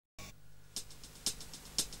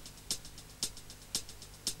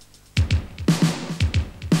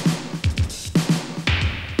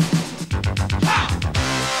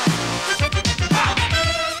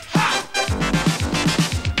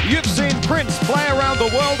play around the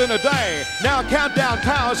world in a day. Now Countdown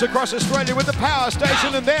powers across Australia with the Power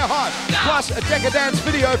Station and They're Hot. Plus a Decadance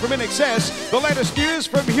video from INXS, the latest news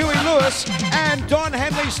from Huey Lewis, and Don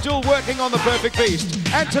Henley still working on The Perfect Beast.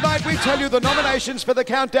 And tonight we tell you the nominations for the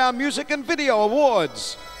Countdown Music and Video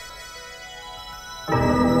Awards.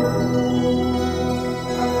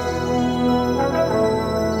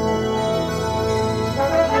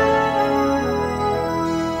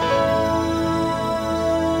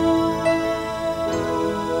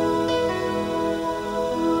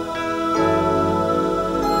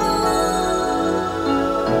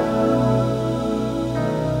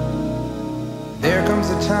 There comes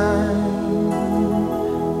a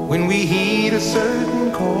time when we heed a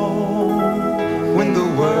certain call, when the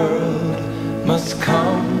world must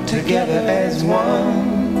come together as one.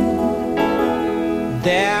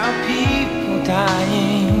 There are people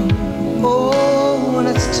dying. Oh, when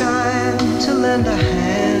it's time to lend a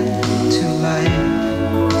hand to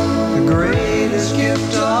life, the greatest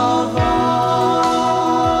gift of all.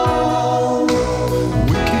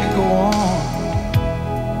 We can't go on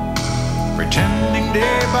pretending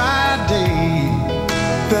day by day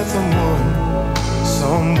that someone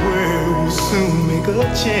somewhere will soon make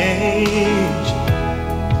a change.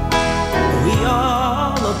 We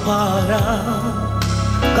all a part of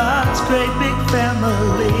God's great big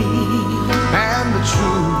family, and the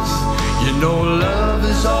truth, you know, love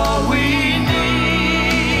is all we need.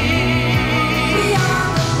 We are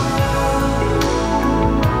the world,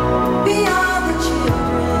 we are the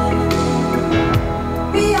children,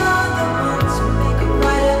 we are the ones who make a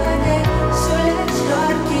brighter day, so let's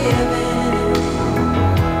start giving.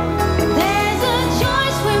 There's a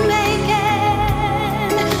choice we're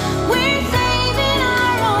making, we're saving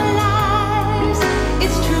our own lives.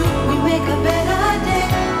 It's true, we make a better day,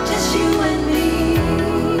 just you and me.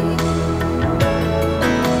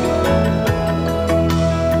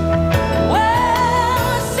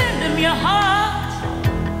 Well, send them your heart,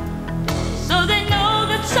 so they know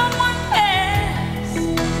that someone cares,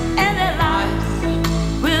 and their lives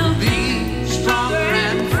will be stronger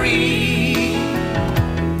and free,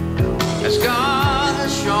 as God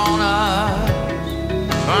has shown us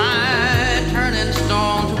by turning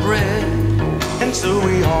stone to bread. And so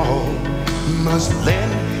we all must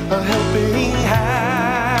lend a helping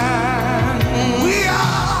hand. We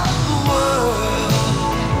are the world,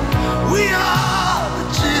 we are the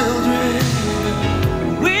children,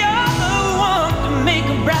 we are the ones to make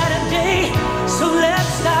a brighter day, so let's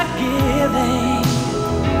start giving.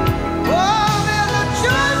 Oh, there's a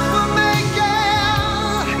choice we're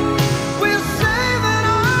making, we're saving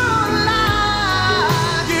our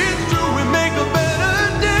lives. It's true, we make a better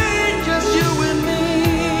day, just you and me.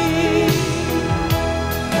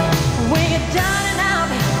 When you're down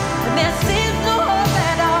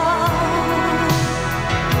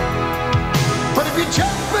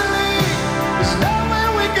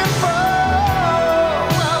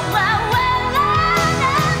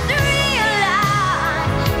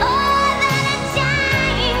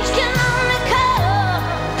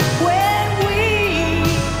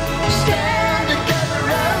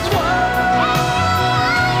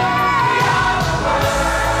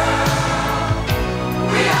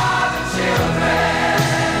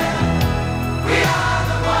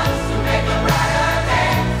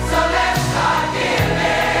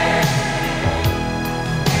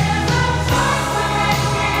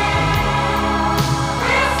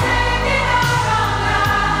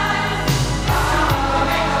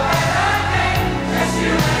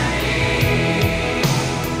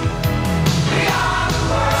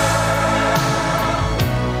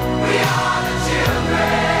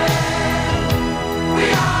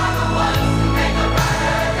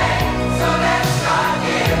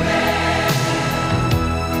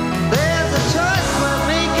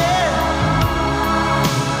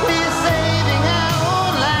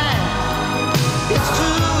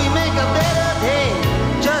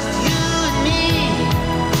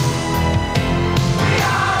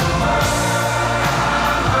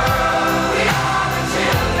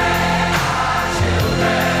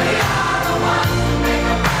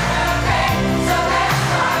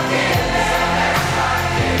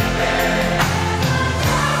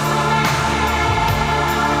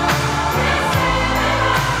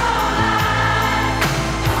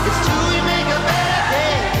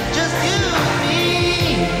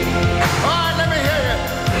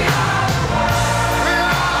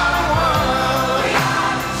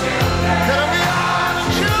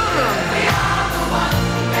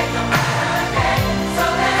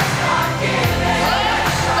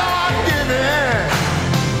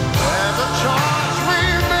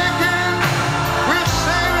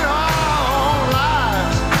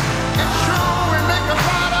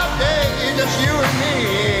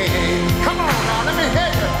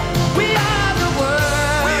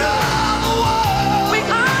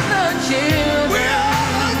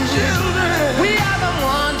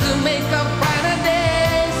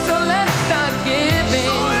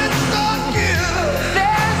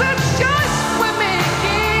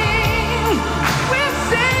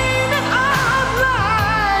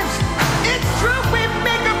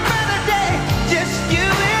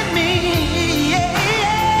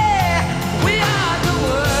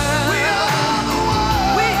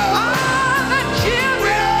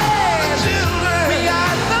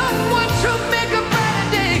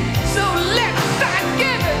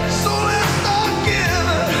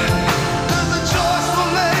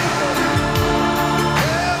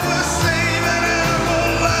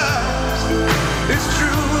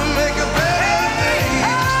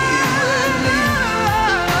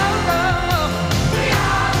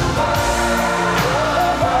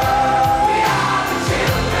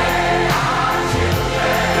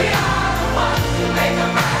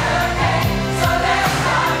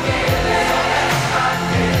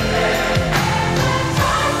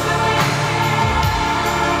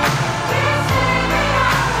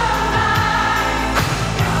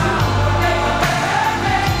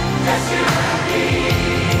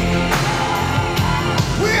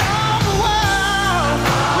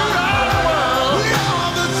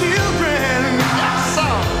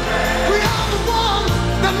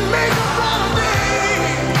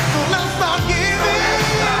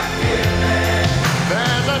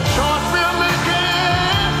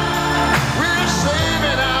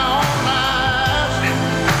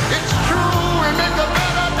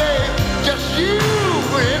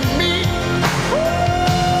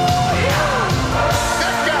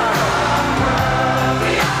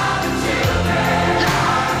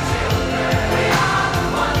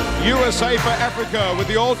USA for Africa with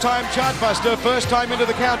the all-time chartbuster, first time into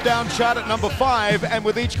the countdown chart at number 5, and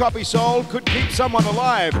with each copy sold could keep someone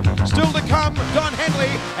alive. Still to come, Don Henley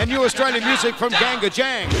and new Australian music from Ganga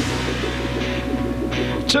Jang.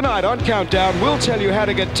 Tonight on Countdown, we'll tell you how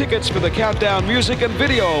to get tickets for the Countdown Music and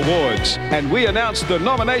Video Awards, and we announce the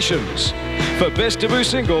nominations. For Best Debut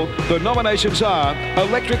Single, the nominations are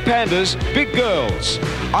Electric Pandas, Big Girls,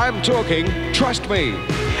 I'm Talking, Trust Me,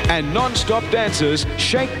 and Non-Stop Dancers,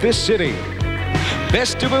 Shake This City.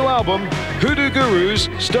 Best Debut Album, Hoodoo Gurus,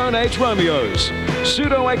 Stone Age Romeos,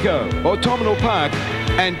 Pseudo Echo, Autumnal Park,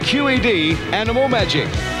 and QED, Animal Magic.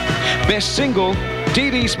 Best Single,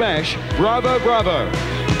 DD Smash, Bravo Bravo,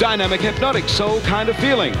 Dynamic Hypnotic, Soul Kind of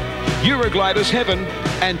Feeling, Eurogliders Heaven,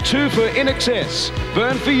 and 2 for In Excess,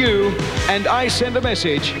 Burn For You, and I Send a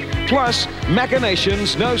Message, plus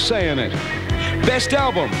Machinations, No Say In It. Best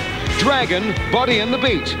Album, Dragon, Body and the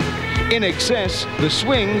Beat, In Excess, The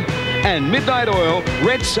Swing, and Midnight Oil,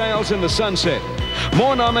 Red Sails in the Sunset.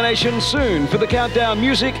 More nominations soon for the Countdown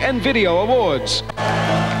Music and Video Awards.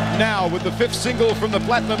 Now, with the 5th single from the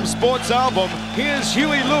Platinum Sports album, here's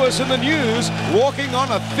Huey Lewis in the News, walking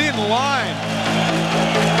on a thin line.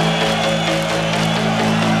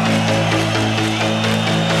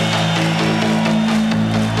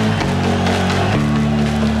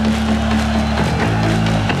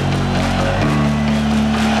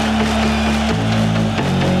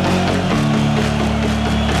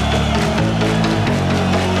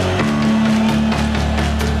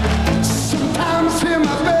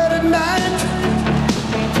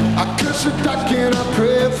 And I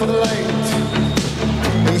pray for the light,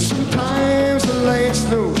 and sometimes the light's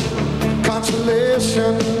no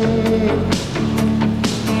consolation.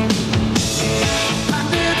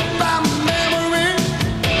 Blinded by memory,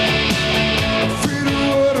 afraid of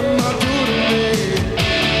what I might do to me,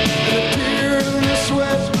 and the tears and the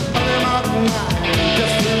sweat running out of my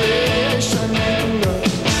desperation.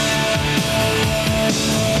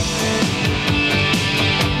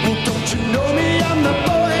 Well, don't you know me? I'm the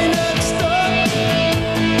boy next door.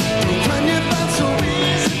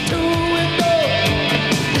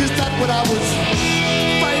 What I was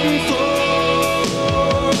fighting for,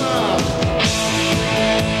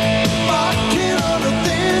 walking on a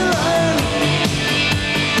thin line,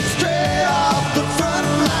 straight off the front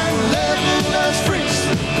line, level as freaks,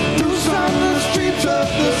 loose on the streets of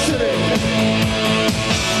the city.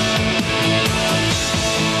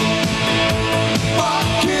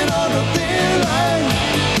 Walking on a thin line,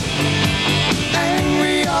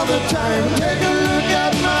 angry all the time. Take a look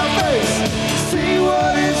at my face, see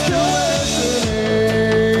what it's doing.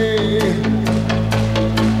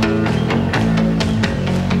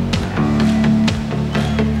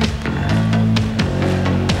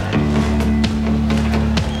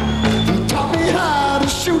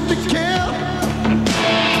 Shoot to kill,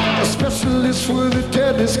 a specialist with a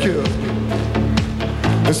deadly skill,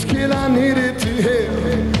 a skill I needed to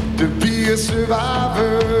have to be a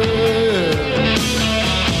survivor.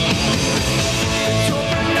 It's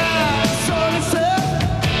open eyes, all it said.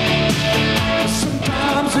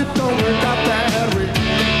 Sometimes it don't work out that way,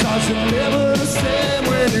 'cause it's never the same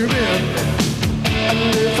when you're in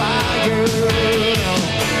under fire.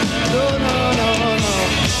 No, no, no, no.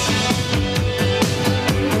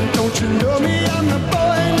 Don't you know me? I'm the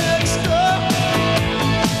boy next door.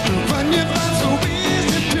 Run you find so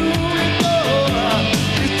easy to ignore.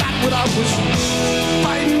 Is that what I was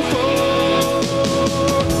fighting for?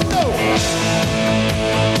 No.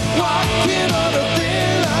 Walking on a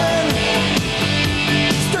thin line,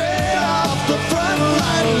 straight off the front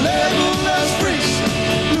line, level as freaks,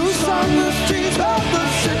 loose on the streets of the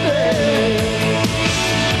city.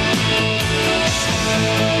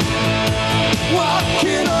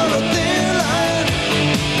 Walking on a thin line,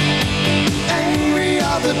 angry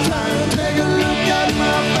all the time. Take a look at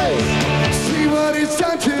my face, see what it's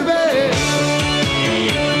done to me.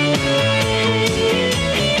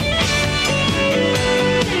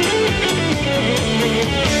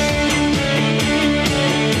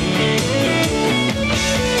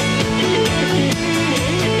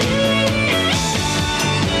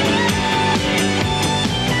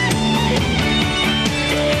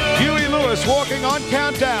 Walking on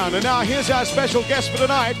Countdown, and now here's our special guest for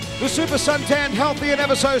tonight, the super suntanned, healthy and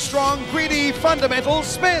ever so strong, greedy, fundamental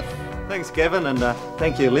Smith. Thanks, Gavin, and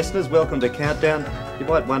thank you, listeners. Welcome to Countdown. You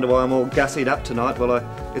might wonder why I'm all gussied up tonight. Well,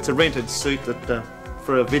 it's a rented suit that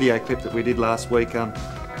for a video clip that we did last week.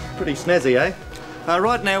 Pretty snazzy, eh?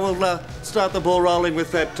 Right now, we'll start the ball rolling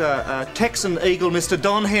with that Texan Eagle, Mr.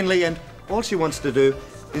 Don Henley, and all she wants to do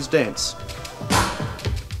is dance.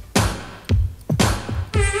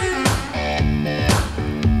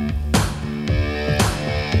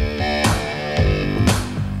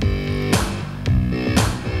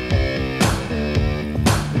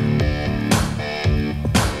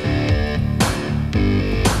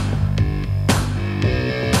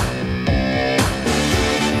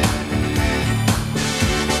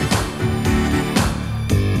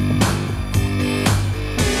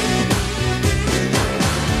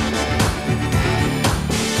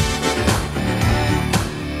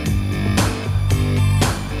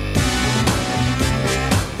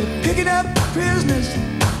 picking up prisoners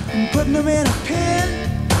and putting them in a pen.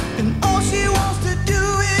 And all she wants to do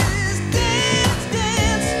is dance,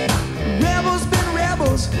 dance. Rebels been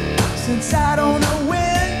rebels since I don't know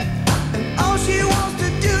when. And all she wants to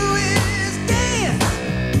do is dance.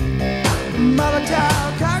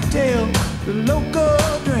 Molotov cocktail, the local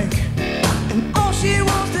drink. And all she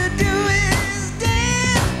wants to do is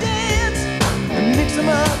dance, dance. And mix them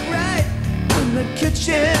up right in the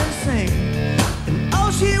kitchen sink. And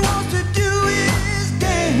all she wants to do is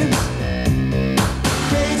dance.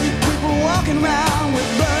 Crazy people walking around with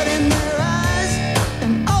blood in their eyes.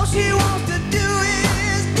 And all she wants to do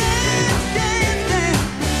is dance, dance, dance.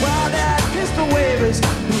 Wild-eyed pistol wavers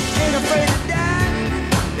who ain't afraid to die.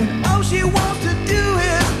 And all she wants to do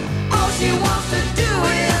is, all she wants to do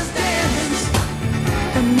is dance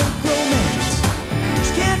and make romance.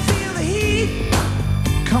 She can't feel the heat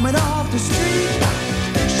coming off the street.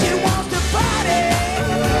 She wants to party.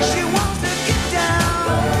 She wants to get down.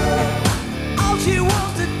 All she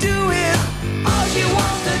wants to do is, all she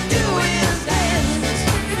wants to do is dance.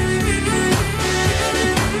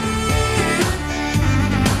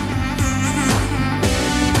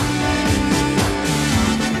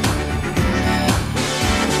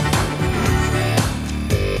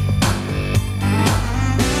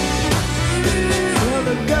 Well,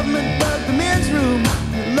 the government bugged the men's room,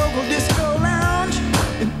 the local disco lounge,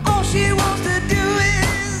 and all she wants to do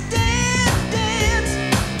is dance, dance,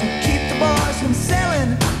 to keep the boys from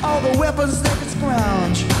selling all the weapons they can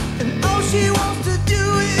scrounge. And all she wants to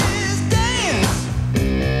do is dance.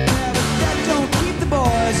 Now, but that don't keep the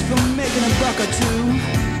boys from making a buck or two.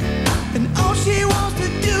 And all she wants to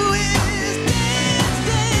do is dance,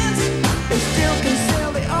 dance. They still can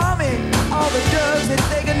sell the army all the drugs that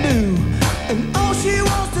they can do. And all she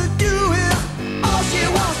wants to do is, all she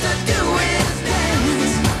wants to do is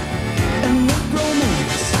dance and make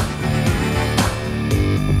romance.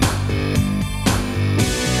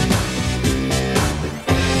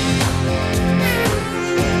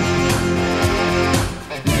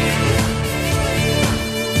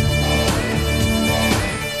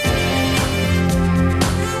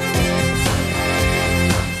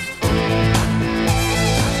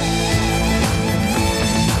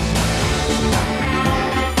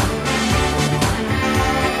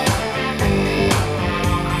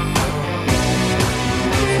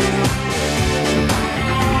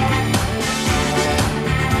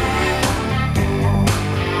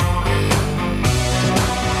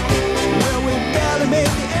 Well, we barely made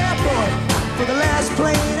the airport for the last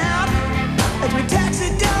plane out. As we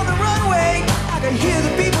taxied down the runway, I could hear the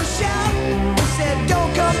people shout. They said,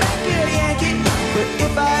 "Don't come back here, Yankee." But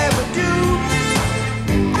if I ever do,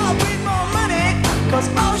 I'll bring more money. 'Cause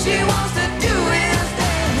all she wants to do is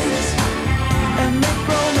dance and make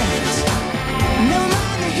romance. Never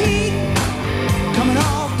mind the heat coming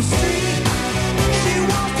off the street. She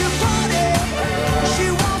wants to party. She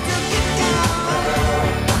wants to get down.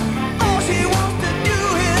 All she wants to do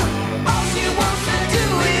is, all she wants to do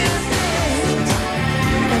is dance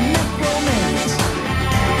and make romance.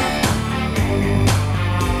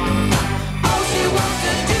 All she wants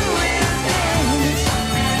to do is dance.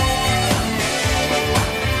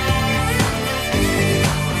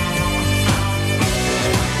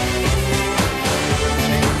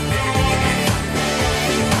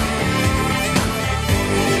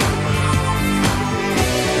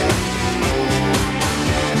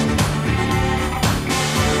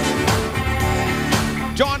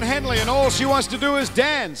 Don Henley, and all she wants to do is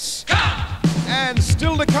dance. And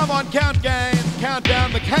still to come on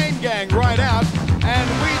Countdown, the Kane Gang right out, and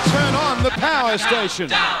we turn on the Power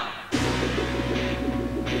Station.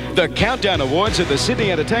 The Countdown Awards at the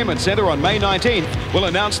Sydney Entertainment Centre on May 19th will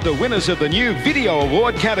announce the winners of the new Video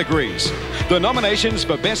Award categories. The nominations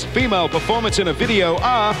for Best Female Performance in a Video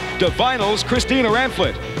are Divinal's Christina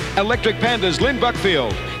Amphlett, Electric Panda's Lynn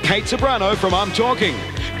Buckfield, Kate Sobrano from I'm Talking,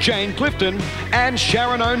 Jane Clifton, and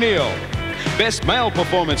Sharon O'Neill. Best Male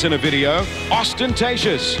Performance in a Video,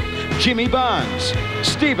 Ostentatious, Jimmy Barnes,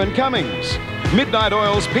 Stephen Cummings, Midnight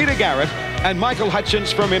Oil's Peter Garrett, and Michael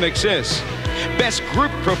Hutchins from In Excess. Best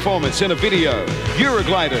Group Performance in a Video,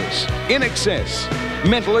 Eurogliders, In Excess,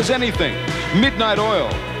 Mental as Anything, Midnight Oil,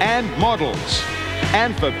 and Models.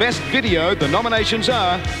 And for Best Video, the nominations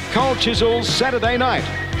are Cold Chisel's Saturday Night,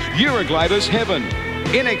 Eurogliders Heaven,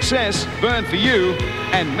 In Excess, Burn For You,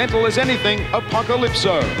 and Mental as Anything,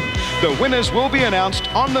 Apocalypso. The winners will be announced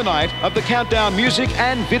on the night of the Countdown Music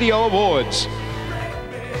and Video Awards.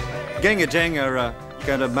 Ganga Jang are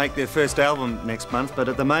going to make their first album next month, but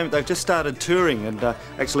at the moment they've just started touring, and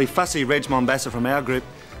actually Fussy Reg Mombassa from our group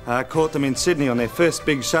caught them in Sydney on their first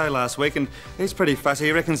big show last week, and he's pretty fussy.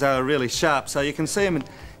 He reckons they were really sharp, so you can see him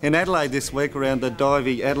in Adelaide this week around the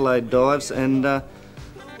Divey Adelaide Dives. And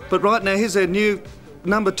but right now, here's their new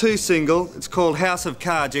 #2 single. It's called House of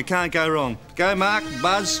Cards. You can't go wrong. Go Mark,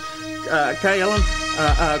 Buzz, Kay Ellen,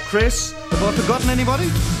 Chris. Have I forgotten anybody?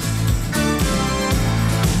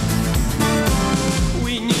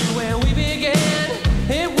 We knew when we began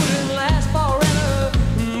it wouldn't last forever,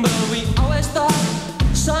 but we always thought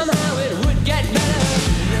somehow it would get better.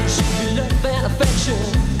 There should be love and affection,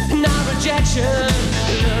 not rejection.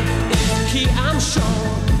 Love is the key, I'm sure,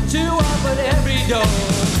 to open every door.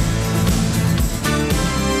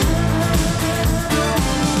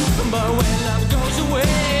 But when love goes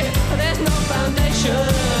away, there's no foundation,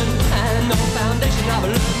 and no foundation of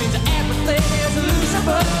love means everything is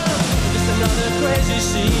Lucifer. Just another crazy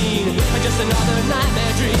scene, just another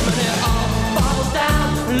nightmare dream, and it all falls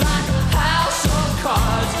down like a house of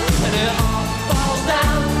cards, and it all falls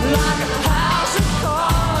down like a house of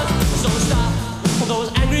cards. So stop those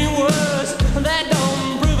angry words that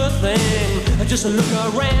don't prove a thing. Just look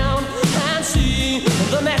around and see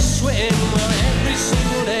the mess we're in. Well, every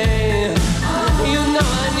single day, you know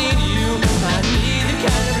I need you. I need the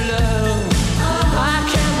kind of love I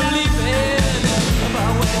can't believe in.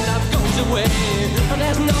 But when love goes away,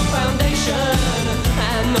 there's no foundation,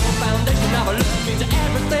 and no foundation of love means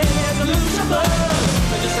everything is a Lucifer.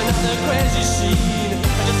 Just another crazy scene,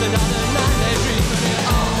 just another nightmare dream, and it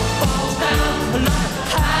all falls down like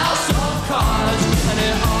a house of cards, and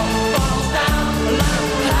it all falls down like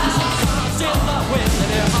a house of cards in the wind,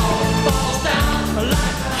 and it all falls down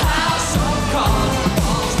like a house of cards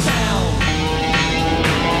falls down.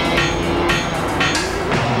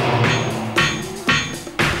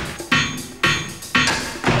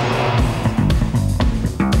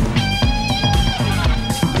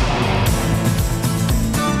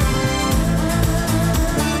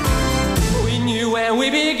 We knew when we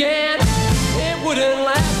began it wouldn't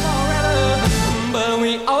last forever, but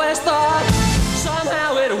we always thought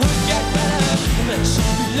somehow it would get better. There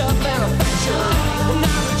should be love and affection,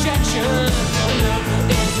 not rejection. Love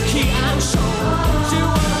is the key, I'm sure, to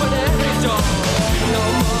open every door. No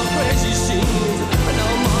more crazy scenes, no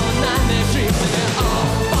more nightmare dreams, and it all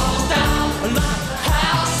falls down like a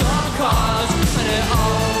house of cards, and it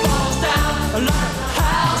all falls down like a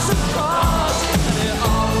house of cards, and it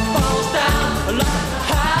all falls down like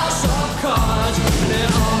a house of cards, and it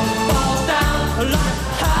all falls down like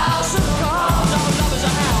a house of cards. Our love is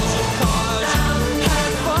a house of cards,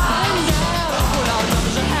 and falling down. Well, our love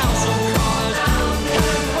is a house of cards,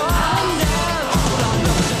 and falling down. Well, our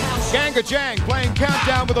love is a house of Ganga Jang playing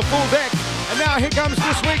Countdown with a full deck. And now here comes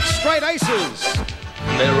this week's Straight Aces.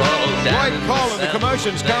 Lloyd Cole and the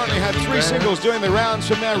Commotions currently have 3 singles doing the rounds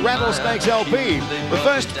from their Rattlesnakes LP. The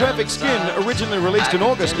first, Perfect Skin, originally released in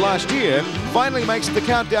August last year, finally makes the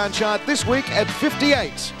Countdown chart this week at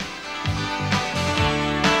 58.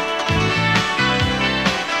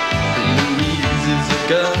 Louise is a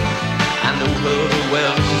girl, I know her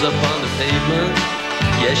well. She's up on the pavement,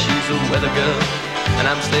 yeah, she's a weather girl. And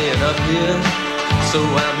I'm staying up here, so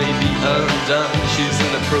I may be undone. She's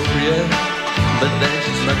inappropriate, but then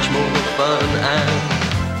she's much more fun. And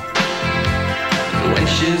when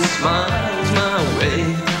she smiles my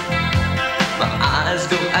way, my eyes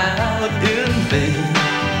go out in vain.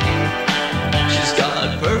 She's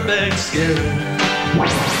got perfect skin.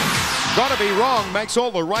 Gotta Be Wrong makes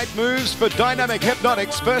all the right moves for Dynamic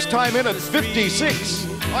Hypnotics, first time in at 56.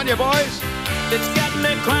 On you, boys. It's got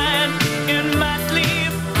me crying in my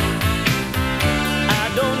sleep. I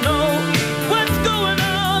don't know what's going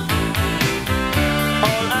on.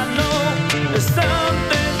 All I know is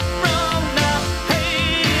something's wrong now.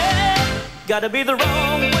 Hey, yeah. Gotta be the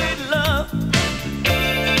wrong way to love,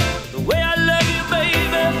 the way I love you,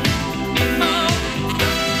 baby. Oh.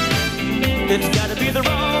 It's gotta be the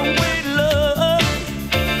wrong way to love,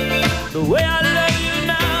 the way I love you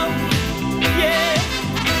now. Yeah.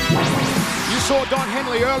 You saw Don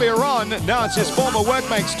Henley earlier on. Now it's his former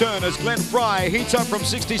workmate's turn as Glenn Fry heats up from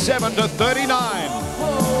 67 to 39.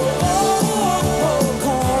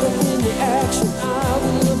 Caught up in the action, I've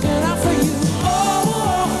been looking out for you.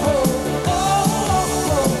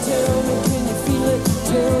 Tell me, can you feel it?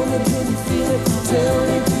 Tell me, can you feel it? Tell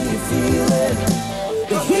me, do you feel it?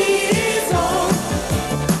 The heat is on.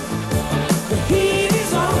 The heat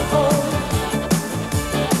is on.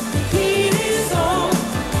 The heat is on.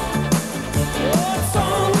 Oh, it's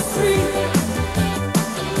on the street.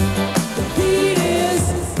 The heat is.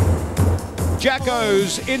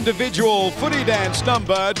 Jacko's individual footy dance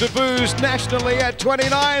number debuts nationally at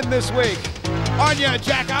 29 this week. On ya,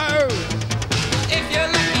 Jacko! If you're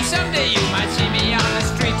lucky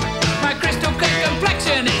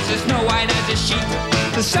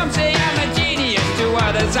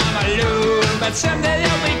but someday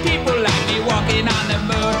there'll be people like me walking on the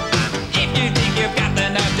moon. If you think you've got the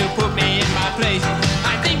nerve to put me in my place,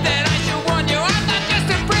 I think that I should warn you, I'm not just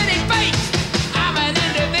a pretty face. I'm an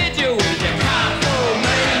individual, you can't fool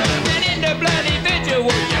me. An in-the-bloody individual,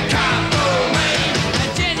 you can't fool me. A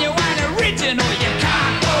genuine original, you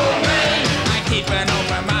can't fool me. I keep an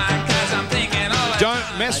open mind, cause I'm thinking all the Don't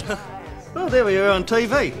mess. Well, there we are on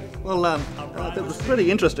TV. Well, that was pretty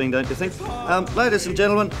interesting, don't you think? Ladies and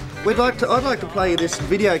gentlemen, I'd like to play you this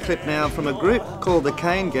video clip now from a group called the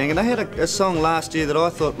Cane Gang, and they had a song last year that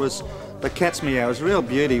I thought was the cat's meow. It was a real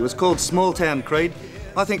beauty. It was called Small Town Creed.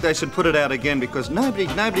 I think they should put it out again because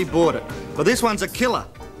nobody bought it. But this one's a killer.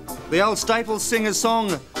 The old Staples Singers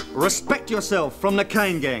song, Respect Yourself, from the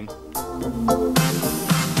Cane Gang.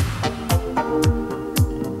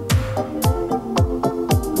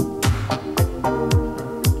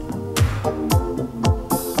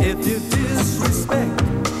 If you disrespect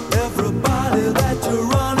everybody that you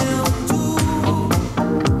run into,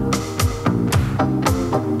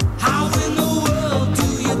 how in the world do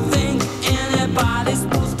you think anybody's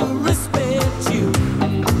supposed to respect you?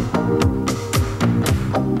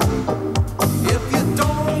 If you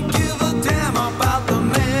don't give a damn about the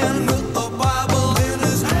man with the Bible in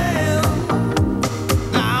his hand,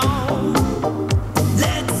 now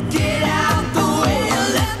let's get out the way and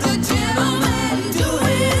let the gentleman do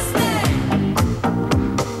his thing.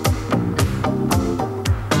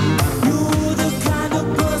 You're the kind of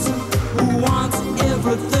person who wants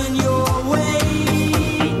everything your way.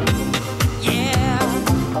 Yeah.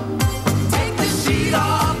 Take the sheet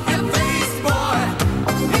off your face, boy.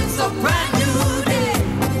 It's a brand new day.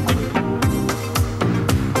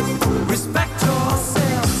 Respect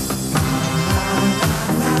yourself.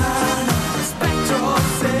 Respect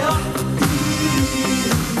yourself.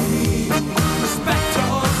 Respect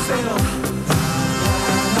yourself.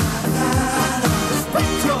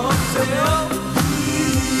 Respect yourself.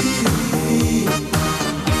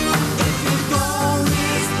 If you don't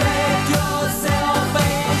respect yourself,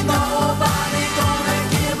 ain't nobody gonna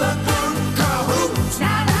give a good cahoot.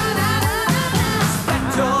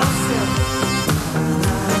 Respect yourself.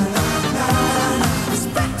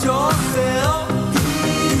 Respect yourself.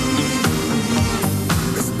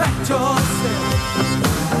 Respect yourself.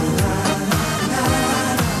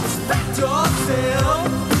 Respect yourself.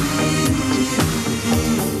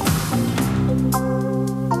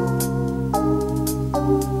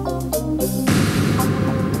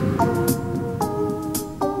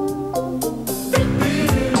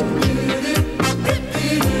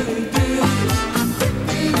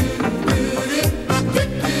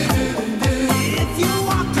 If you're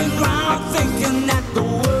walking around thinking that the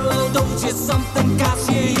world owes you something 'cause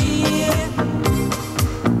you're here,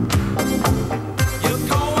 you're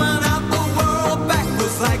going out the world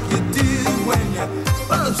backwards like you did when you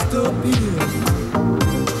first appeared.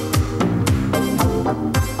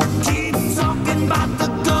 Keep talking about the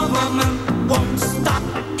government won't stop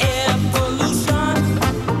air pollution.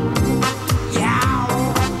 Yeah.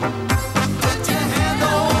 Put your hand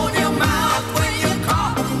on your mouth when you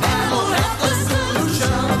cough. That'll help the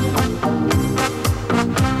solution.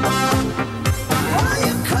 Why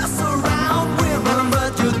you cuss around women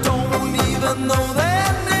but you don't even know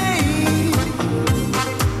their name?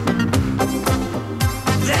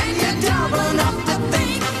 Then you're dumb enough to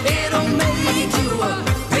think it'll make you a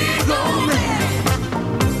big old man.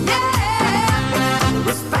 Yeah.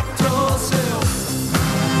 Respect yourself.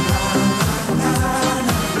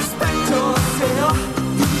 Respect yourself.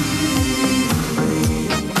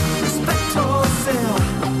 Respect yourself.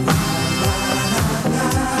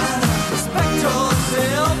 Respect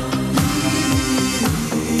yourself.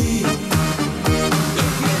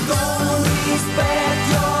 If you don't respect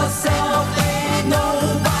yourself, ain't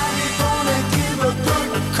nobody gonna give a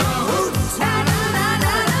good cahoot.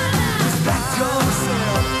 Respect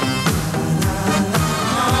yourself.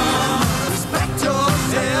 Respect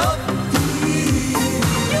yourself.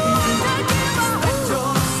 Respect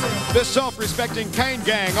yourself. The self-respecting Cane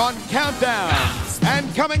Gang on Countdown.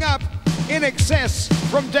 And coming up, In Excess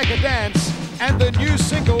from Decadence and the new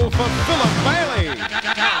single for Philip Bailey.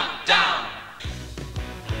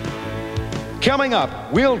 Coming up,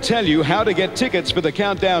 we'll tell you how to get tickets for the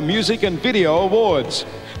Countdown Music and Video Awards.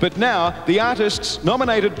 But now, the artists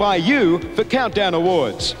nominated by you for Countdown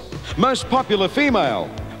Awards. Most popular female,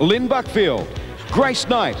 Lynn Buckfield, Grace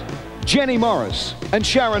Knight, Jenny Morris and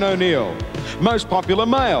Sharon O'Neill. Most popular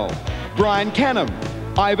male, Brian Canham,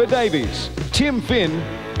 Ivor Davies, Tim Finn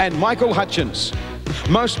and Michael Hutchins.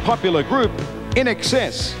 Most popular group, In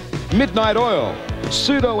Excess, Midnight Oil,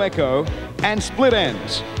 Pseudo Echo and Split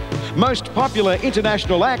Ends. Most popular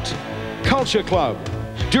international act, Culture Club,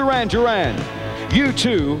 Duran Duran,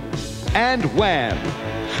 U2, and Wham!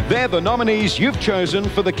 They're the nominees you've chosen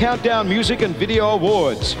for the Countdown Music and Video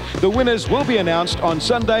Awards. The winners will be announced on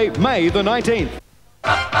Sunday, May the 19th.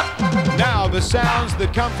 Now the sounds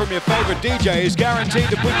that come from your favourite DJs guaranteed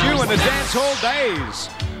to put you in a dance hall daze.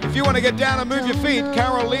 If you want to get down and move your feet,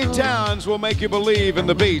 Carol Lee Towns will make you believe in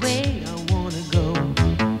the beats. Way I wanna go.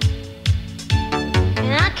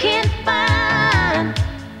 And I can't find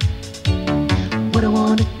what I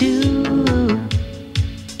wanna do.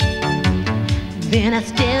 Then I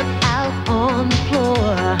step out on the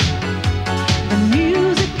floor. The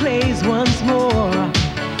music plays once more,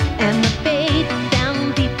 and the faith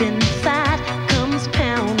down deep inside comes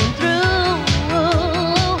pounding through.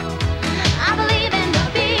 I believe in the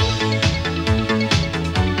beat.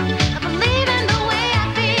 I believe in the way I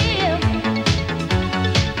feel.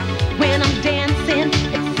 When I'm dancing,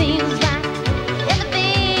 it seems like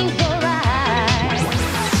everything's alright.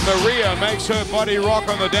 Maria makes her body rock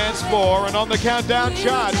on the dance floor, and on the Countdown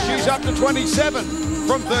chart, she's up to 27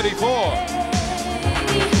 from 34.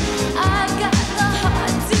 I've got the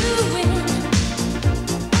heart to win.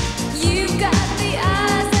 You've got the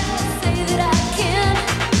eyes that say that I can.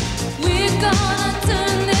 We're gonna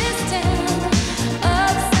turn this town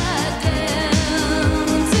upside down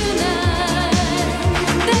tonight.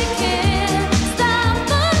 They can't stop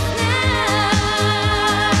us now.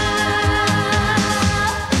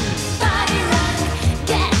 Body rock,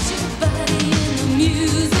 get your body in the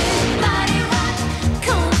music. Body rock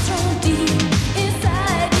comes from deep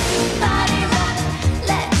inside you. Body rock,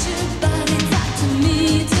 let your body talk to me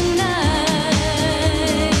tonight.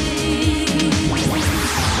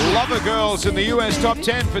 Lover Girls in the US Top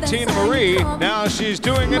 10 for Tina Marie. Now she's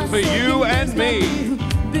doing it for you and me.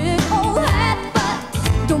 Big old hat,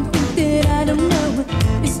 but don't think that I don't know what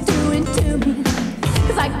it's doing to me.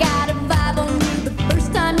 'Cause I got a vibe on you the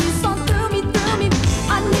first time you saw through me.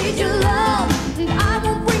 I need your love, and I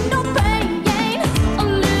won't bring no pain. A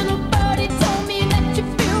little birdie told me that you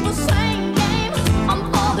feel the same game. I'm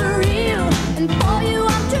for the real, and for you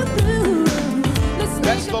I'm too blue.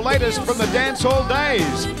 That's the latest from the dance hall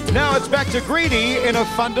days. Now it's back to Greedy in a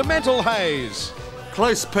fundamental haze.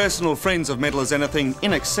 Close personal friends of Metal as Anything,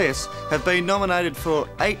 In Excess, have been nominated for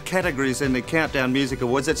 8 categories in the Countdown Music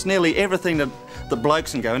Awards. It's nearly everything that the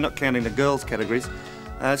blokes can go, not counting the girls' categories.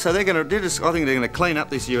 So I think they're going to clean up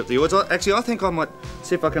this year at the awards. Actually, I think I might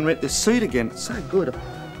see if I can rent this suit again. It's so good.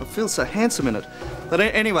 I feel so handsome in it. But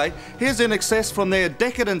anyway, here's In Excess from their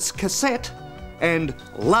Decadence cassette and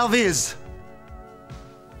Love Is.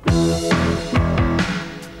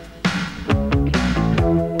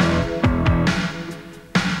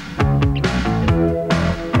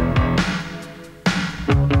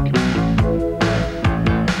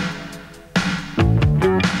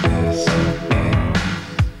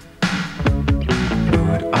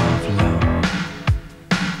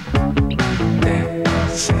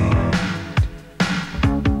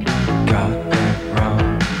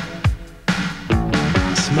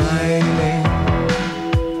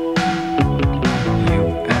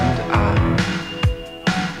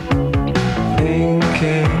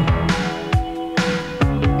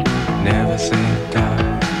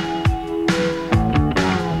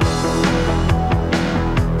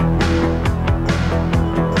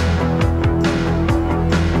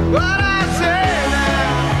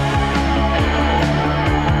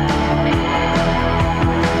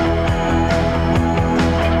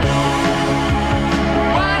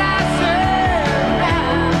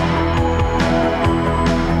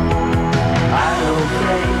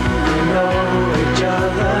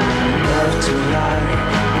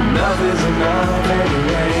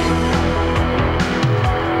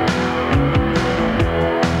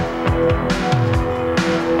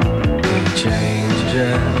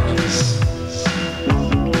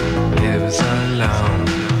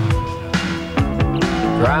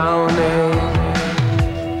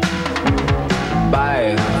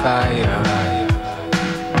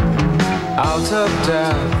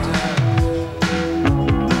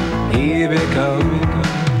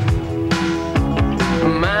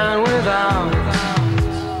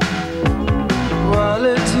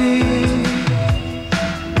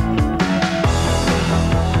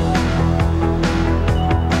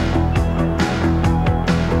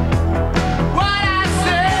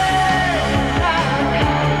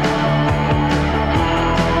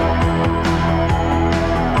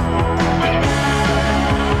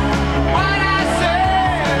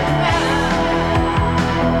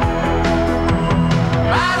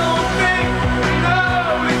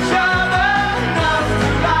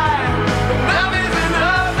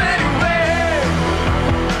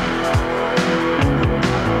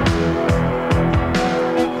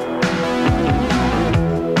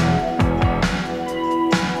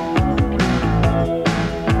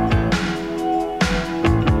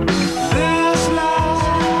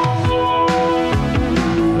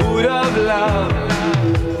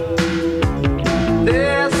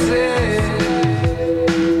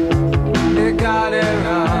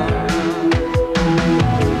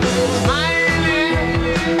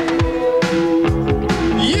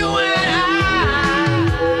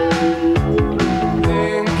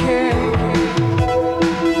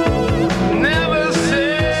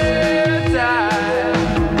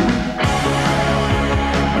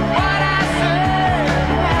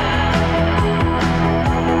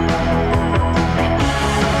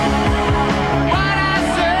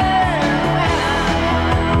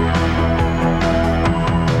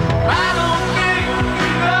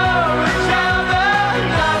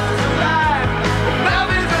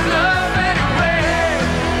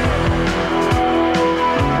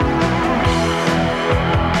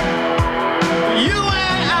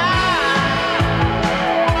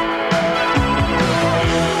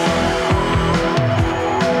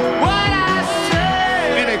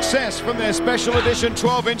 from their special edition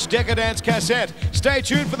 12-inch Decadance cassette. Stay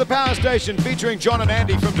tuned for the Power Station featuring John and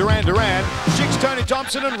Andy from Duran Duran, Chicks Tony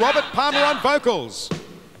Thompson and Robert Palmer on vocals.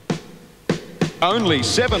 Only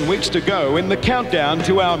 7 weeks to go in the countdown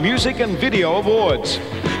to our Music and Video Awards.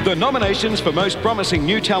 The nominations for Most Promising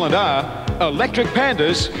New Talent are Electric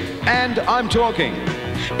Pandas and I'm Talking.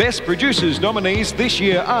 Best Producers nominees this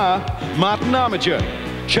year are Martin Armiger,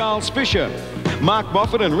 Charles Fisher, Mark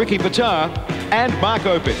Moffat and Ricky Pittar, and Mark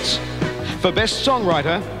Opitz. For Best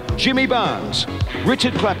Songwriter, Jimmy Barnes,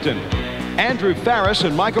 Richard Clapton, Andrew Farris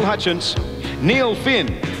and Michael Hutchence, Neil Finn,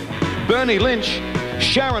 Bernie Lynch,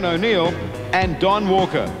 Sharon O'Neill, and Don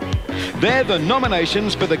Walker. They're the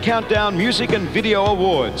nominations for the Countdown Music and Video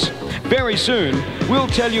Awards. Very soon, we'll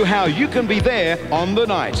tell you how you can be there on the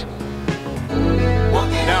night.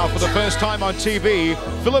 Now, for the first time on TV,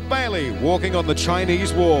 Philip Bailey walking on the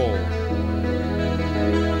Chinese wall.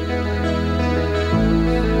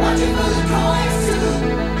 Watching for the coins to,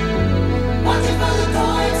 watching for the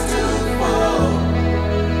coins to fall.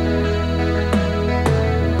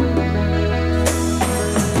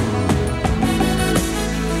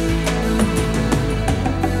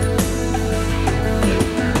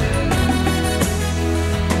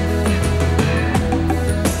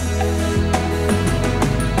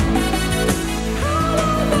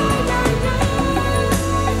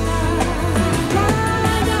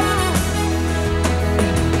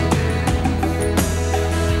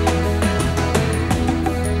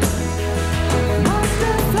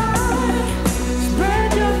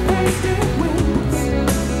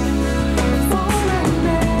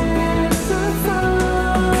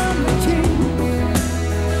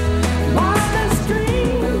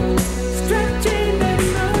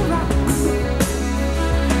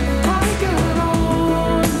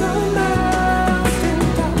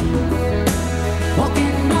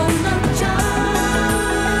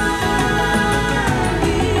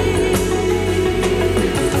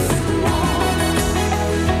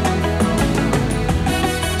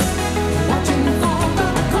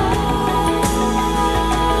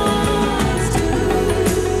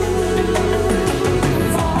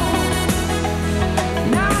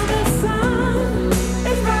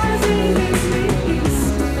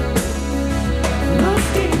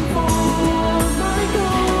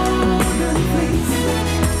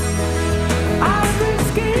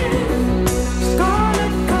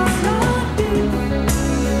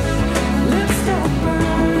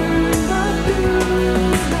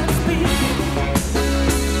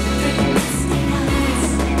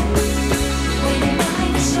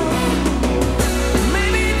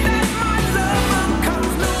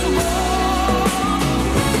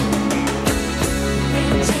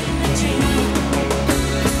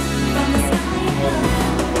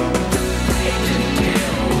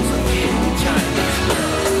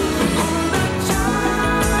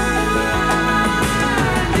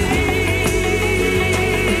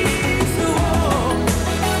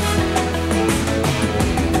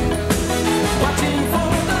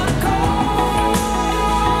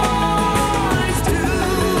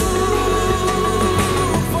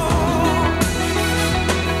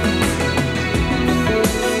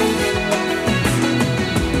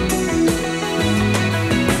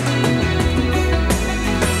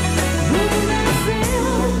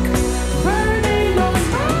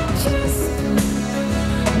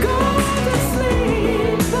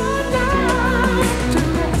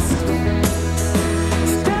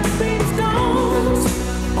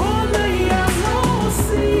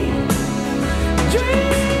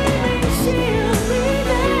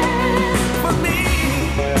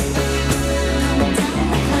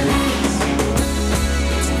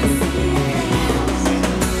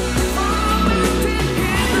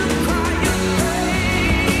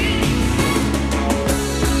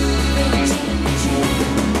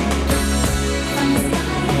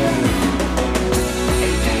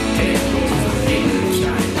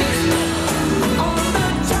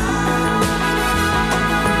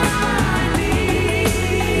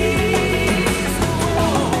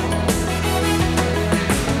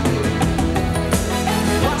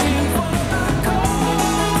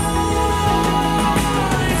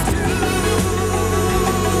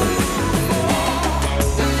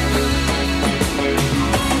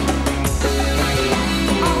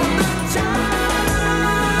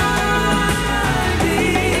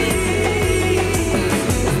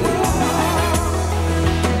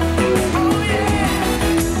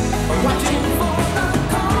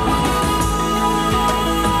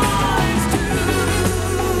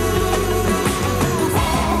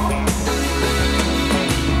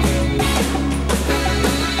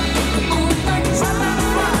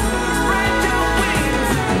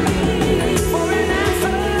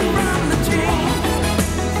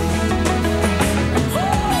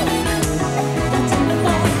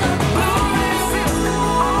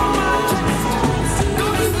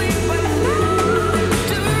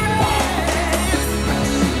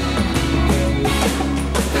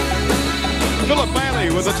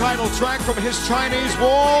 track from his Chinese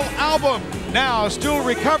Wall album. Now, still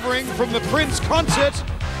recovering from the Prince concert,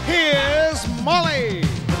 here's Molly.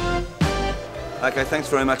 Okay, thanks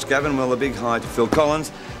very much, Gavin. Well, a big hi to Phil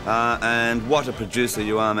Collins. And what a producer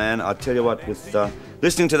you are, man. I tell you what, with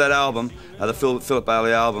listening to that album, the Philip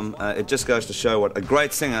Bailey album, it just goes to show what a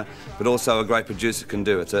great singer, but also a great producer can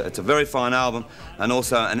do. It's a very fine album, and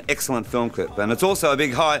also an excellent film clip. And it's also a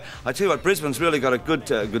big hi. I tell you what, Brisbane's really got a good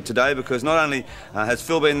today, because not only has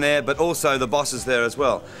Phil been there, but also the boss is there as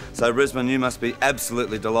well. So Brisbane, you must be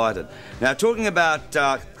absolutely delighted. Now, talking about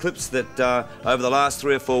clips that over the last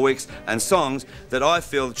 3 or 4 weeks, and songs that I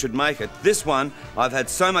feel should make it. This one, I've had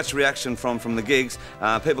so much reaction from the gigs.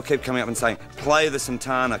 People keep coming up and saying, play the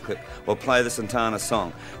Santana clip, or play the Santana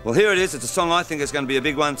song. Well, here it is. It's a song I think is going to be a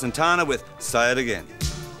big one. Santana with Say It Again.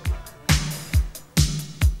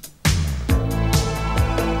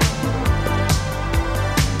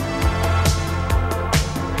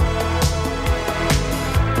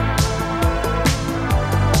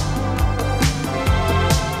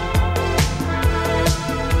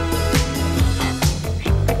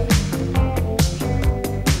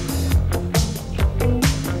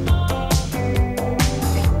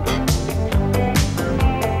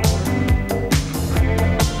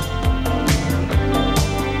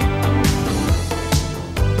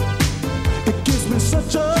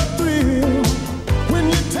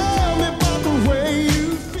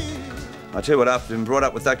 I tell you what, after being brought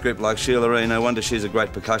up with that group like Sheila Ree, no wonder she's a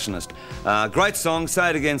great percussionist. Great song, Say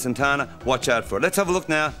It Again, Santana. Watch out for it. Let's have a look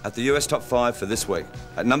now at the US Top 5 for this week.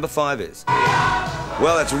 At number 5 is...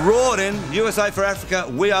 Well, it's roared in. USA for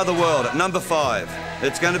Africa, We Are the World. At number 5,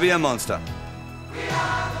 it's going to be a monster.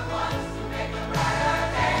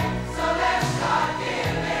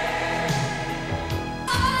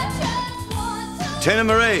 Tina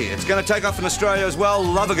Marie, it's going to take off in Australia as well.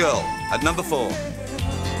 Love a Girl. At number 4.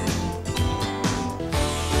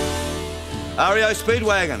 REO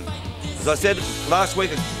Speedwagon. As I said last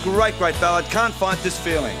week, a great ballad. Can't Fight This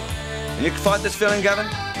Feeling. Can you fight this feeling, Gavin?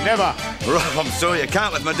 Never. Right, I'm sure you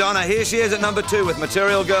can't with Madonna. Here she is at number 2 with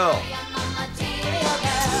Material Girl.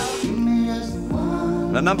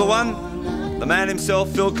 And at number 1, the man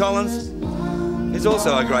himself, Phil Collins. He's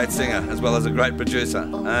also a great singer as well as a great producer,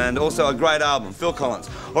 and also a great album, Phil Collins.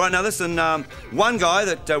 All right, now listen, one guy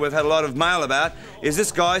that we've had a lot of mail about is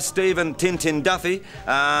this guy, Stephen Tintin Duffy,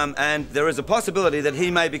 and there is a possibility that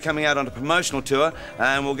he may be coming out on a promotional tour,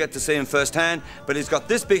 and we'll get to see him firsthand, but he's got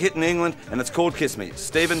this big hit in England, and it's called Kiss Me.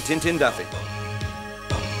 Stephen Tintin Duffy.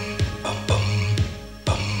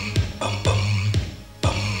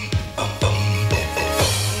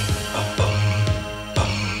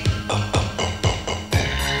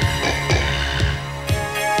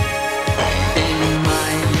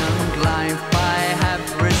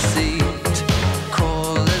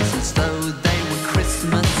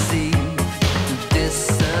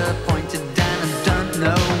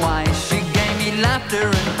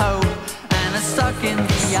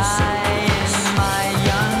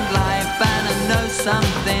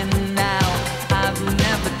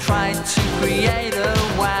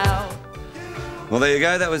 Well, there you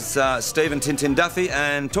go. That was Stephen Tintin Duffy.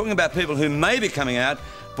 And talking about people who may be coming out,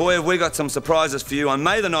 boy, have we got some surprises for you on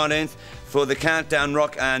May the 19th for the Countdown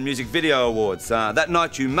Rock and Music Video Awards. That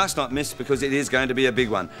night you must not miss, because it is going to be a big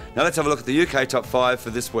one. Now let's have a look at the UK Top 5 for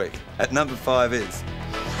this week. At number 5 is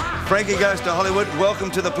Frankie Goes to Hollywood.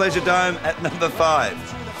 Welcome to the Pleasure Dome at number 5.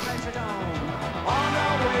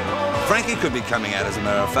 Frankie could be coming out, as a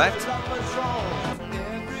matter of fact.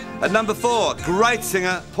 At number 4, great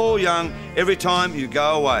singer, Paul Young, Every Time You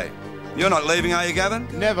Go Away. You're not leaving, are you, Gavin?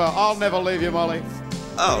 Never. I'll never leave you, Molly.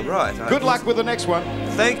 Oh, right. Good luck with the next one.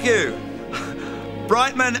 Thank you.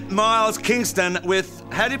 Brightman Miles Kingston with,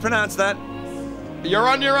 how do you pronounce that? You're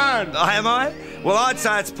on your own. Am I? Well, I'd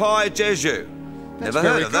say it's Pai Jeju. Never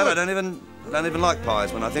heard of that. I don't even like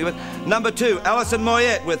pies when I think of it. Number 2, Alison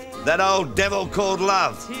Moyet with That Old Devil Called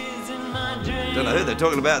Love. Don't know who they're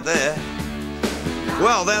talking about there.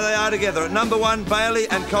 Well, there they are together. At number 1, Bailey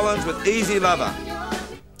and Collins with Easy Lover.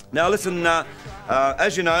 Now listen,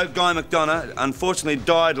 as you know, Guy McDonough unfortunately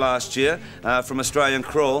died last year from Australian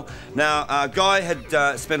Crawl. Now, Guy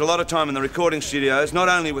had spent a lot of time in the recording studios, not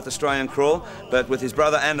only with Australian Crawl, but with his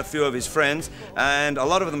brother and a few of his friends, and a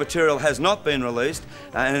lot of the material has not been released,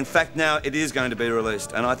 and in fact now it is going to be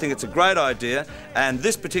released, and I think it's a great idea, and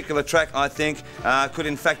this particular track, I think, could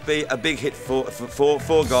in fact be a big hit for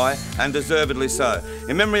Guy, and deservedly so.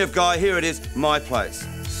 In memory of Guy, here it is, My Place.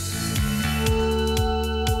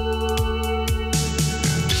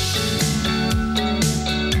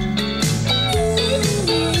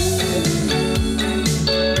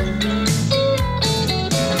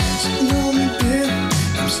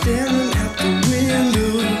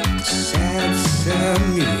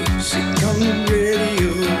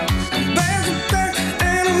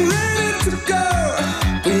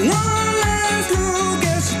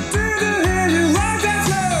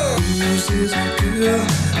 is a girl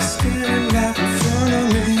standing right in front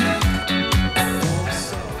of me.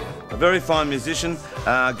 A very fine musician,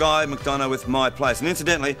 Guy McDonough with My Place. And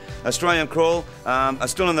incidentally, Australian Crawl are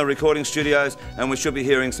still in the recording studios, and we should be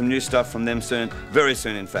hearing some new stuff from them soon, very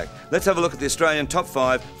soon in fact. Let's have a look at the Australian top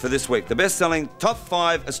 5 for this week. The best-selling top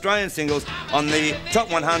 5 Australian singles on the top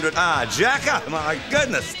 100 are Jacker, my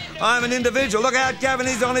goodness, I'm an Individual. Look out, Gavin,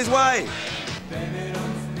 he's on his way.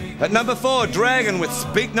 At number 4, Dragon with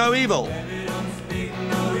Speak No Evil.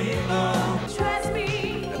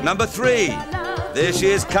 At number 3, there she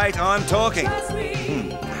is, Kate, I'm Talking.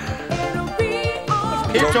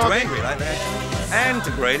 Keep talking. Angry lately, and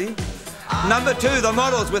to Grady. Number 2, The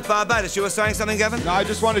Models with Barbados. You were saying something, Gavin? No, I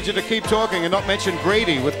just wanted you to keep talking and not mention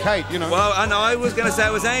Greedy with Kate, you know. Well, and I was going to say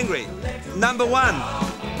I was angry. Number 1,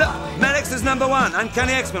 Maddox is number 1,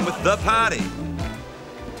 Uncanny X-Men with The Party.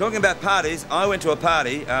 Talking about parties, I went to a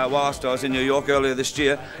party whilst I was in New York earlier this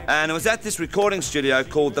year, and it was at this recording studio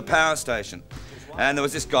called The Power Station. And there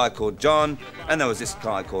was this guy called John, and there was this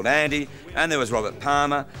guy called Andy, and there was Robert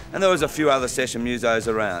Palmer, and there was a few other session musos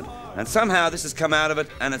around. And somehow this has come out of it,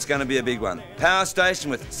 and it's going to be a big one. Power Station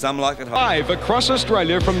with Some Like It Hot. Live across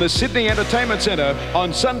Australia from the Sydney Entertainment Centre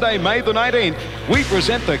on Sunday, May the 19th, we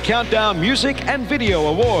present the Countdown Music and Video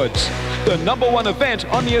Awards, the #1 event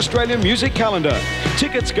on the Australian music calendar.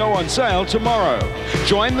 Tickets go on sale tomorrow.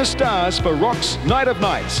 Join the stars for Rock's Night of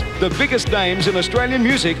Nights. The biggest names in Australian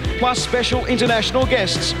music, plus special international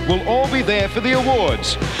guests, will all be there for the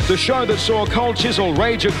awards. The show that saw Cold Chisel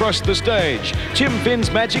rage across the stage, Tim Finn's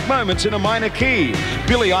Magic Moments in a Minor Key,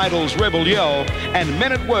 Billy Idol's Rebel Yell, and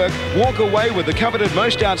Men at Work walk away with the coveted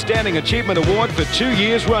Most Outstanding Achievement Award for 2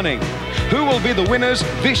 years running. Who will be the winners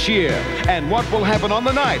this year? And what will happen on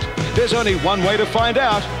the night? There's only one way to find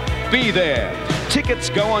out. Be there. Tickets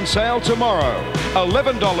go on sale tomorrow.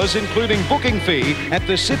 $11 including booking fee at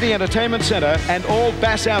the Sydney Entertainment Centre and all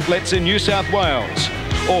Bass outlets in New South Wales.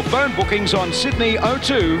 Or phone bookings on Sydney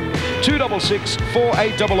 02 266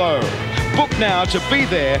 4800. Book now to be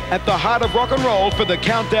there at the heart of rock and roll for the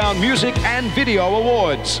Countdown Music and Video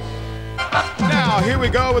Awards. Now, here we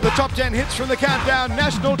go with the top 10 hits from the Countdown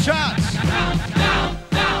national charts.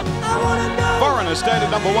 Foreigner stayed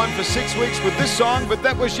at #1 for 6 weeks with this song, but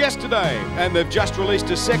that was yesterday. And they've just released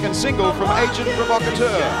a second single from Agent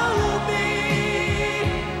Provocateur.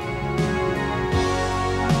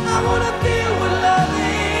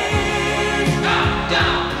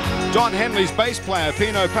 Don Henley's bass player,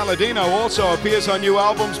 Pino Palladino, also appears on new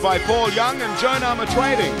albums by Paul Young and Joan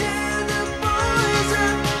Armatrading.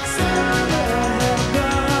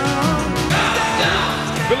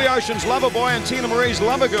 Billy Ocean's Loverboy and Tina Marie's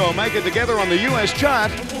Lovergirl make it together on the US chart,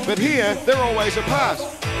 but here they're always apart.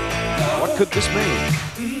 What could this mean?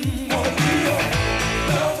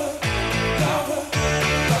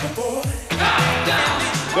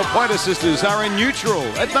 The Pointer Sisters are in neutral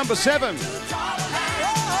at #7.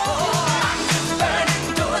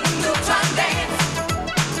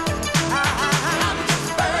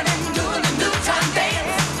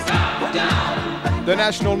 The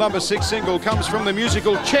national #6 single comes from the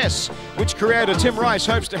musical Chess, which creator Tim Rice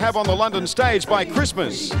hopes to have on the London stage by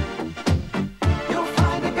Christmas.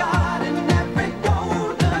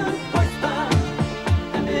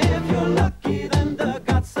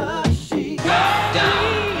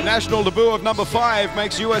 The national debut of #5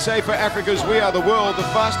 makes USA for Africa's We Are the World the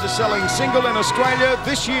fastest selling single in Australia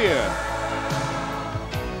this year.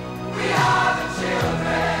 We are the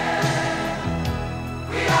children.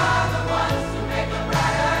 We are the ones who make a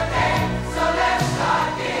brighter day. So let's start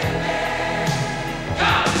giving.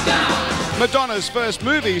 Madonna's first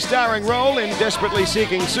movie starring role in Desperately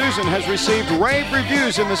Seeking Susan has received rave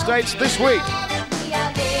reviews in the States this week.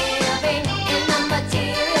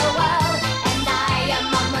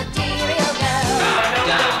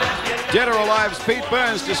 Dead or Alive's Pete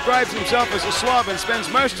Burns describes himself as a slob and spends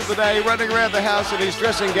most of the day running around the house in his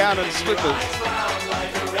dressing gown and slippers.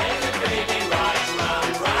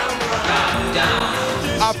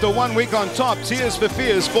 After 1 week on top, Tears for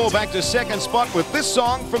Fears fall back to second spot with this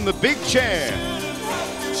song from The Big Chair.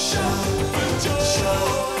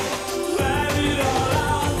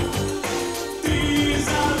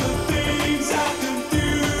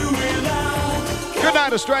 Good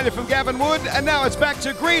night, Australia, from Gavin Wood, and now it's back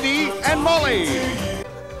to Greedy and Molly.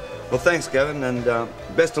 Well, thanks, Gavin, and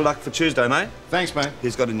best of luck for Tuesday, mate. Thanks, mate.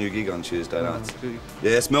 He's got a new gig on Tuesday nights.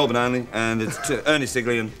 Yes, Melbourne only, and it's to Ernie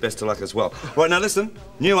Sigley, and best of luck as well. Right, now listen,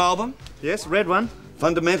 new album. Yes, red one.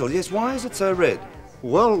 Fundamental, yes, why is it so red?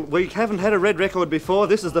 Well, we haven't had a red record before.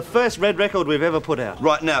 This is the first red record we've ever put out.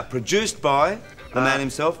 Right, now, produced by? The man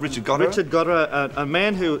himself, Richard Goddard. Richard Goddard, a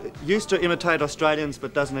man who used to imitate Australians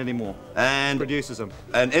but doesn't anymore. And produces them.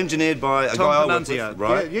 And engineered by a Tom guy I worked Panunzio. with,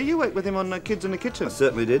 right? Yeah, you worked with him on Kids in the Kitchen. I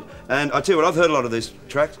certainly did. And I tell you what, I've heard a lot of these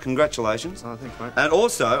tracks. Congratulations. Oh, thanks, mate. And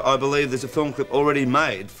also, I believe there's a film clip already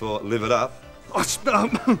made for Live It Up.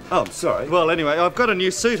 Oh, I'm sorry. Well, anyway, I've got a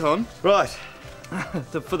new suit on. Right.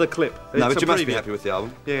 For the clip. No, It's but a you must be preview. happy with the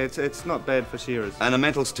album. Yeah, it's not bad for shearers. And a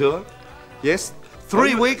Mentals tour. Yes. Oh,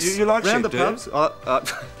 3 you- weeks you like round sheep, the do you?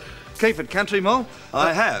 pubs. Keep it country, Mole.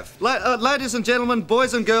 I have. Ladies and gentlemen,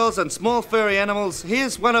 boys and girls and small furry animals,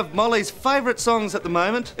 here's one of Molly's favourite songs at the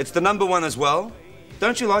moment. It's the #1 as well.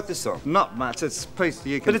 Don't you like this song? Not much, it's a piece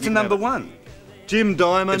you can... But it's a you can have it. #1. Jim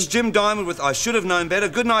Diamond. It's Jim Diamond with I Should Have Known Better.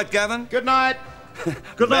 Good night, Gavin. Good night.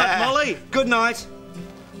 Good night, Molly. Good night.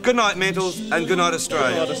 Good night, Mentals, and good night,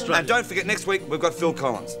 Australia. And don't forget, next week we've got Phil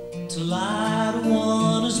Collins. To lie to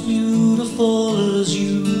one as beautiful as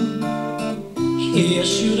you. Yeah, I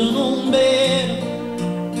should've known better.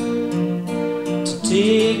 To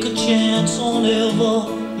take a chance on ever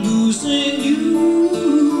losing you.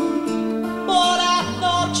 But I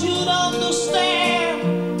thought you'd understand.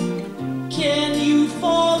 Can you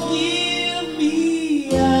forgive me?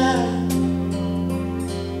 I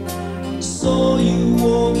saw you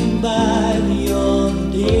walking by the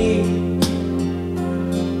other day.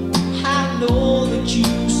 I know that you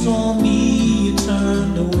saw me, you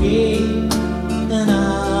turned away, and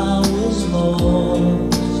I was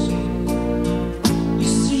lost. You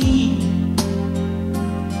see,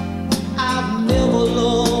 I've never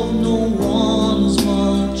loved no one as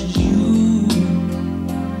much as you.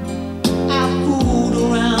 I fooled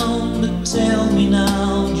around, but tell me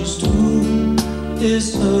now just who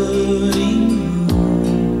is hurting you.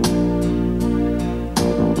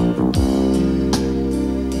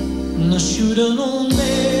 And I should've known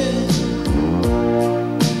better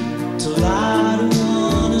to lie to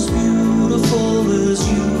one as beautiful as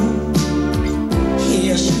you.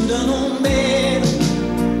 Yeah, I should've known better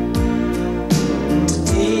to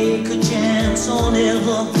take a chance on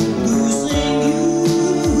ever losing you.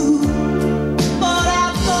 But I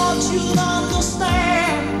thought you'd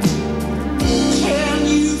understand. Can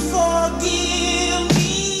you forgive me?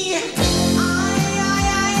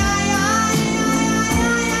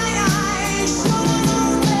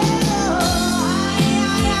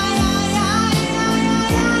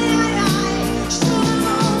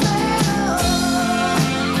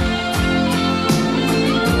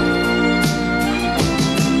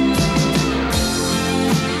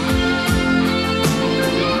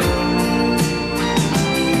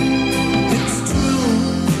 It's true,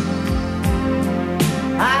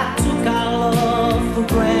 I took our love for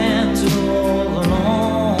granted all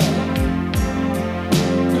along.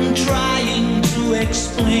 I'm trying to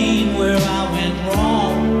explain where I went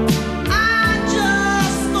wrong. I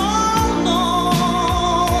just don't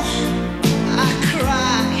know. I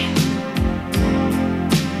cry,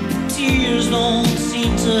 but tears don't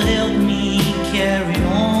seem to help me carry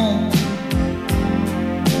on.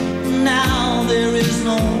 Now there is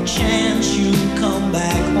no chance you'll come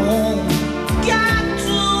back home.